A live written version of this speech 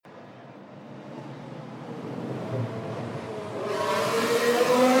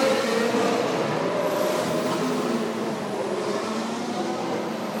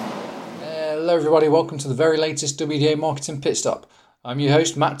Hello everybody, welcome to the very latest WDA Marketing Pit Stop. I'm your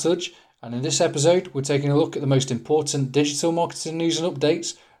host Matt Tudge, and in this episode we're taking a look at the most important digital marketing news and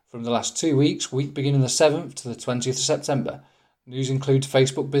updates from the last 2 weeks, week beginning the 7th to the 20th of September. News includes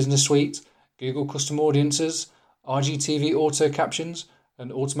Facebook Business Suite, Google Custom Audiences, IGTV Auto Captions,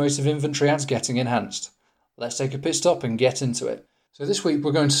 and Automotive Inventory Ads getting enhanced. Let's take a pit stop and get into it. So this week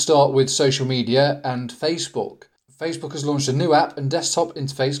we're going to start with social media and Facebook. Facebook has launched a new app and desktop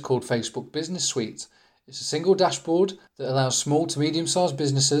interface called Facebook Business Suite. It's a single dashboard that allows small to medium-sized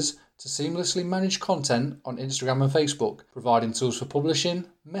businesses to seamlessly manage content on Instagram and Facebook, providing tools for publishing,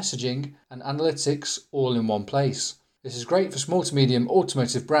 messaging, and analytics all in one place. This is great for small to medium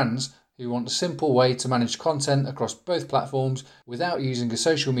automotive brands who want a simple way to manage content across both platforms without using a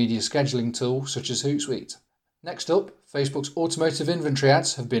social media scheduling tool such as Hootsuite. Next up, Facebook's automotive inventory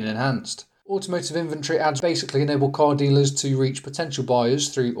ads have been enhanced. Automotive inventory ads basically enable car dealers to reach potential buyers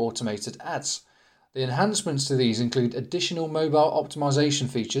through automated ads. The enhancements to these include additional mobile optimization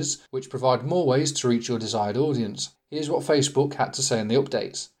features, which provide more ways to reach your desired audience. Here's what Facebook had to say in the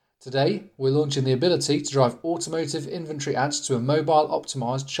updates. Today, we're launching the ability to drive automotive inventory ads to a mobile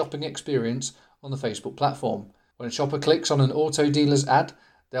optimized shopping experience on the Facebook platform. When a shopper clicks on an auto dealer's ad,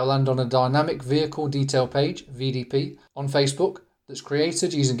 they'll land on a dynamic vehicle detail page, VDP, on Facebook, that's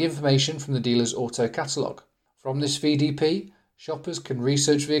created using information from the dealer's auto catalogue. From this VDP, shoppers can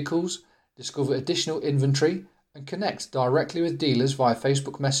research vehicles, discover additional inventory, and connect directly with dealers via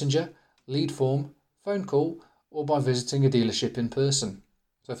Facebook Messenger, lead form, phone call, or by visiting a dealership in person.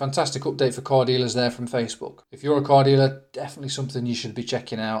 So a fantastic update for car dealers there from Facebook. If you're a car dealer, definitely something you should be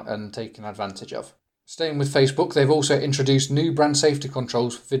checking out and taking advantage of. Staying with Facebook, they've also introduced new brand safety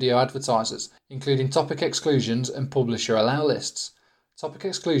controls for video advertisers, including topic exclusions and publisher allow lists. Topic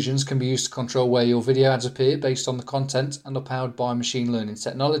exclusions can be used to control where your video ads appear based on the content and are powered by machine learning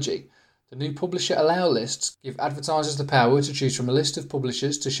technology. The new publisher allow lists give advertisers the power to choose from a list of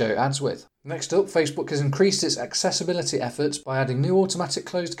publishers to show ads with. Next up, Facebook has increased its accessibility efforts by adding new automatic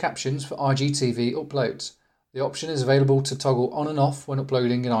closed captions for IGTV uploads. The option is available to toggle on and off when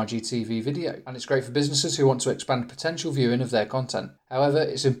uploading an IGTV video, and it's great for businesses who want to expand potential viewing of their content. However,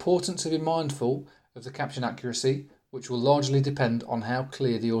 it's important to be mindful of the caption accuracy, which will largely depend on how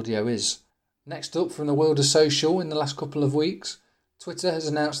clear the audio is. Next up, from the world of social, in the last couple of weeks, Twitter has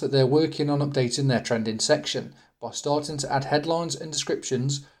announced that they're working on updating their trending section by starting to add headlines and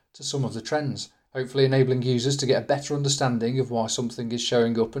descriptions to some of the trends, hopefully enabling users to get a better understanding of why something is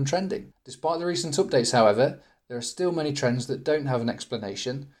showing up and trending. Despite the recent updates, however, there are still many trends that don't have an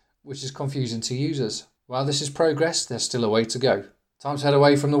explanation, which is confusing to users. While this is progress, there's still a way to go. Time to head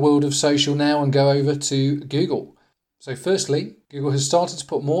away from the world of social now and go over to Google. So firstly, Google has started to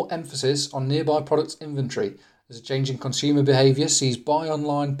put more emphasis on nearby product inventory as a change in consumer behaviour sees buy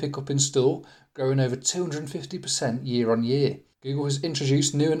online, pick up in store growing over 250% year on year. Google has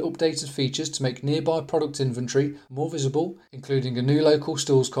introduced new and updated features to make nearby product inventory more visible, including a new local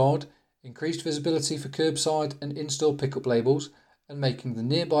stores card, increased visibility for curbside and in-store pickup labels, and making the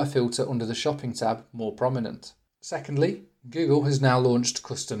nearby filter under the shopping tab more prominent. Secondly, Google has now launched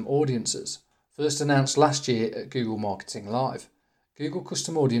custom audiences. First announced last year at Google Marketing Live. Google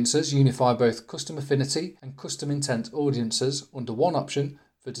Custom Audiences unify both custom affinity and custom intent audiences under one option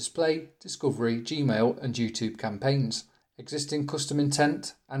for display, discovery, Gmail and YouTube campaigns. Existing custom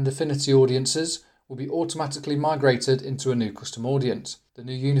intent and affinity audiences will be automatically migrated into a new custom audience. The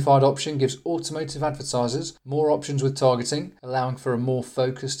new unified option gives automotive advertisers more options with targeting, allowing for a more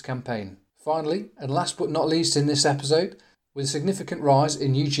focused campaign. Finally, and last but not least in this episode, with a significant rise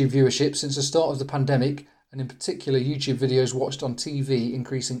in YouTube viewership since the start of the pandemic, and in particular YouTube videos watched on TV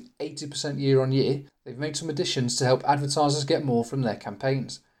increasing 80% year on year, they've made some additions to help advertisers get more from their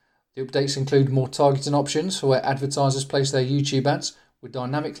campaigns. The updates include more targeting options for where advertisers place their YouTube ads, with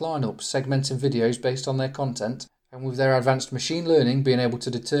dynamic lineups segmenting videos based on their content, and with their advanced machine learning being able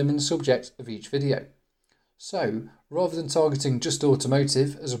to determine the subject of each video. So, rather than targeting just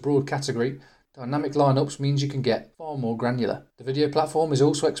automotive as a broad category, dynamic lineups means you can get far more granular. The video platform is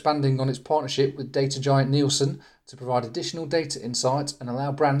also expanding on its partnership with data giant Nielsen to provide additional data insights and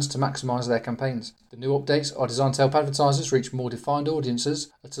allow brands to maximise their campaigns. The new updates are designed to help advertisers reach more defined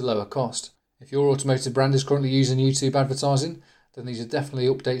audiences at a lower cost. If your automotive brand is currently using YouTube advertising, then these are definitely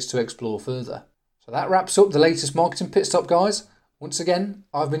updates to explore further. So that wraps up the latest marketing pit stop, guys. Once again,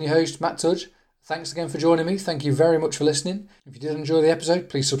 I've been your host, Matt Tudge. Thanks again for joining me. Thank you very much for listening. If you did enjoy the episode,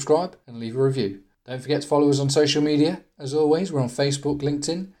 please subscribe and leave a review. Don't forget to follow us on social media. As always, we're on Facebook,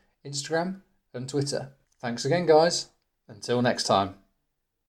 LinkedIn, Instagram and Twitter. Thanks again, guys. Until next time.